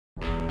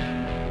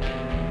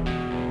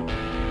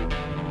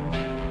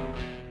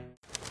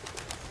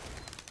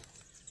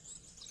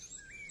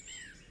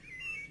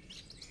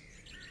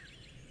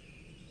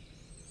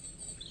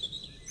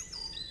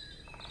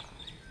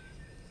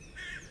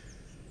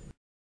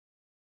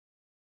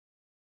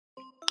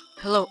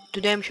Hello,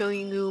 today I'm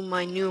showing you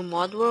my new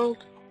mod world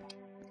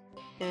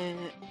and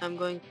I'm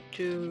going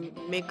to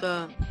make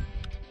a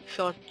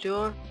short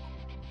tour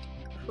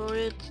for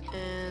it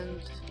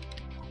and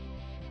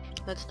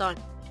let's start.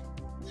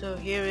 So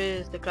here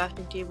is the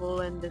crafting table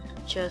and the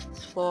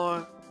chests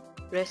for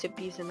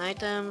recipes and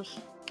items.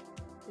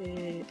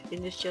 In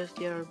this chest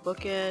there are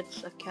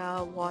buckets, a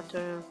cow,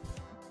 water.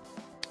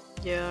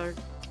 There are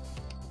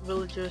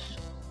villagers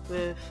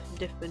with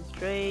different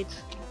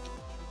trades.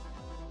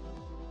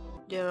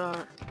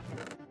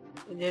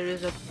 There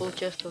is a full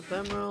chest of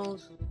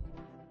emeralds,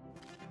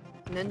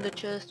 an ender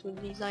chest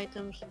with these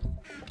items,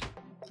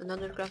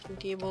 another crafting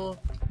table,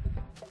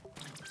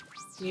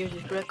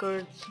 music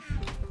records,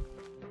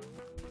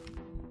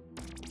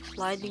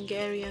 sliding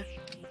area.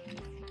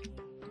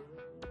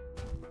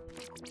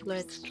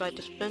 Let's try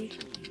to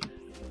sprint.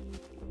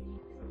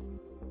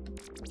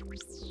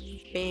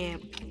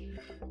 Bam!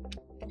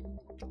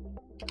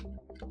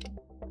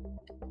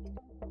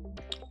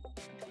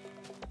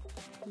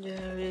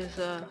 There is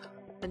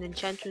an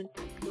enchantment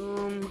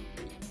room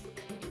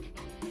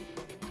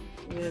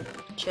with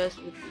chests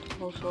with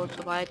all sorts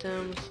of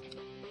items.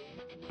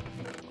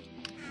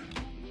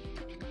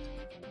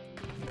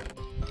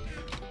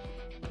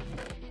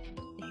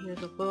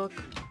 Here's a book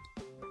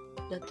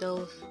that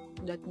tells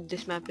that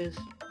this map is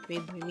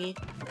made by me.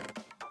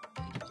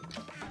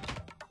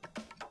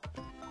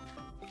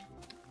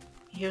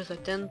 Here's a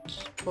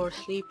tent for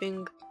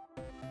sleeping.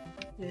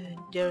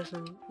 There's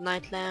a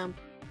night lamp.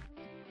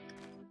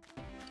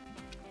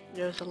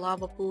 There's a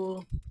lava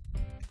pool.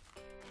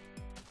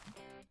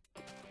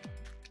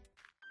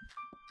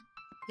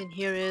 And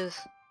here is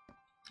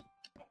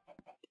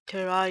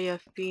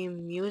Terraria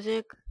theme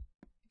music,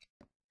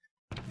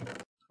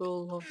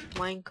 full of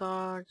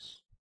minecarts.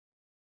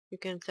 You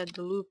can set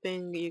the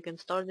looping, you can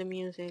start the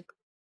music.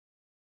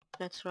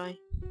 That's right.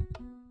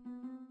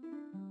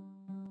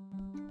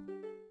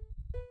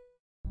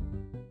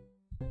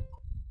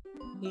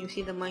 You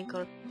see the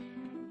minecart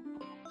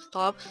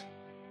stops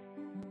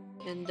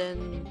and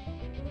then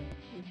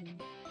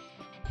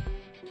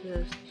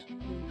just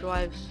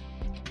drives.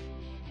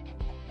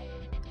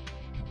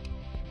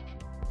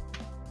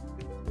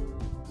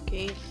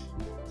 Okay,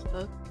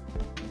 stuck.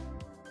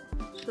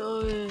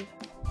 So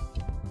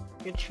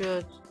it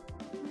should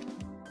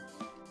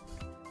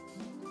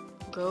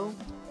go.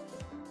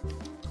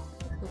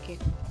 Okay,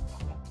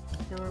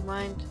 never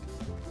mind.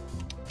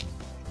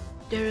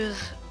 There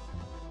is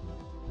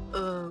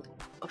a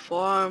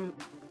farm.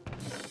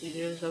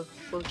 There's a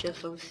full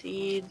chest of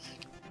seeds.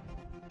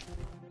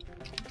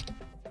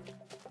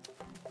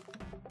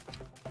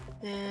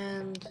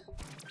 And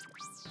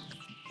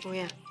oh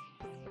yeah,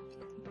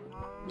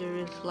 there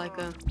is like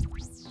a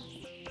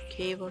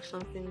cave or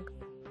something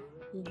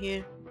in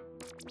here.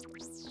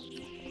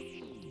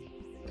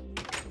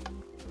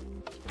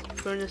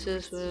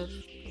 Furnaces with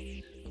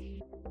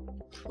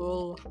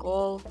full of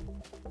coal.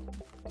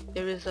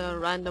 There is a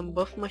random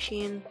buff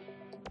machine.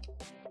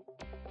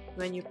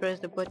 When you press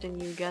the button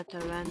you get a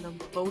random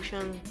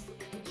potion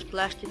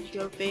splashed into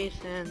your face,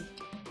 and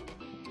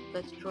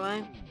let's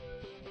try.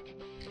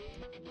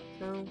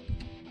 So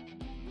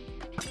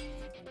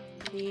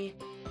see,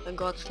 I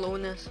got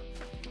slowness.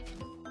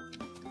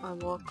 I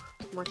walk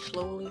much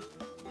slowly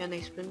and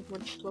I sprint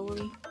much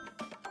slowly.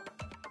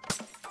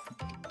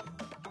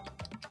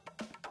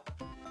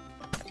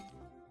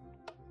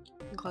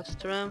 Got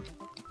strength,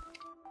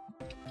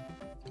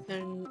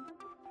 and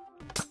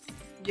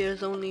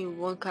there's only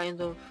one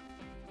kind of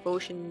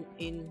potion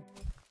in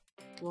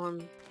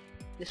one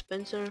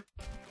dispenser.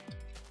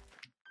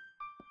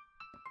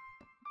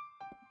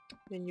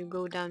 When you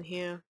go down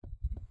here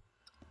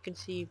you can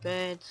see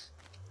beds,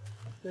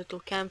 little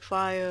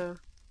campfire,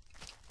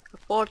 a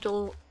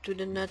portal to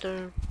the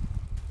nether,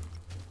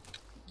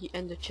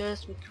 and the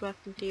chest with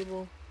crafting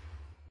table.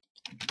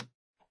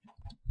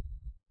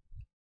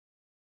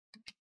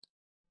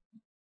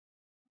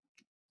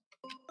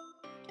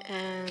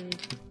 And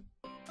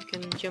you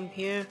can jump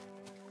here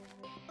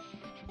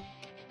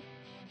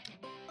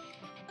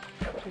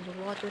to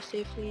the water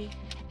safely.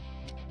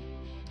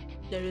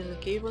 There is a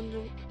cave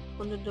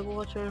under the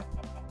water.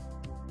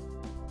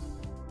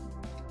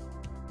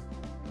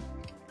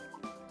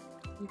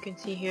 You can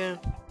see here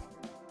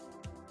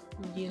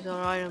these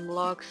are iron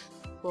blocks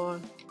for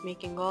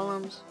making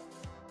golems.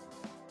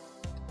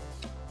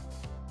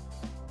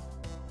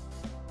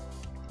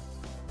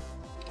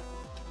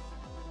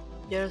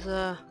 There's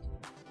a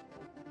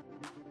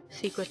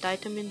secret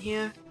item in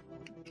here.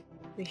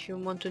 If you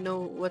want to know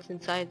what's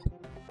inside,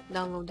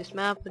 download this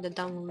map. The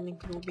download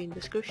link will be in the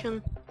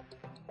description.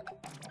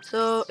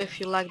 So if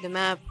you like the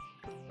map,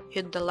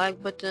 hit the like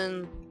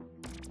button,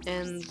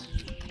 and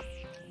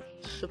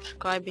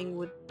subscribing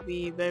would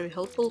be very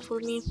helpful for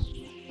me.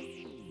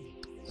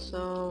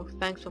 So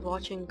thanks for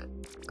watching.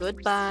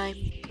 Goodbye.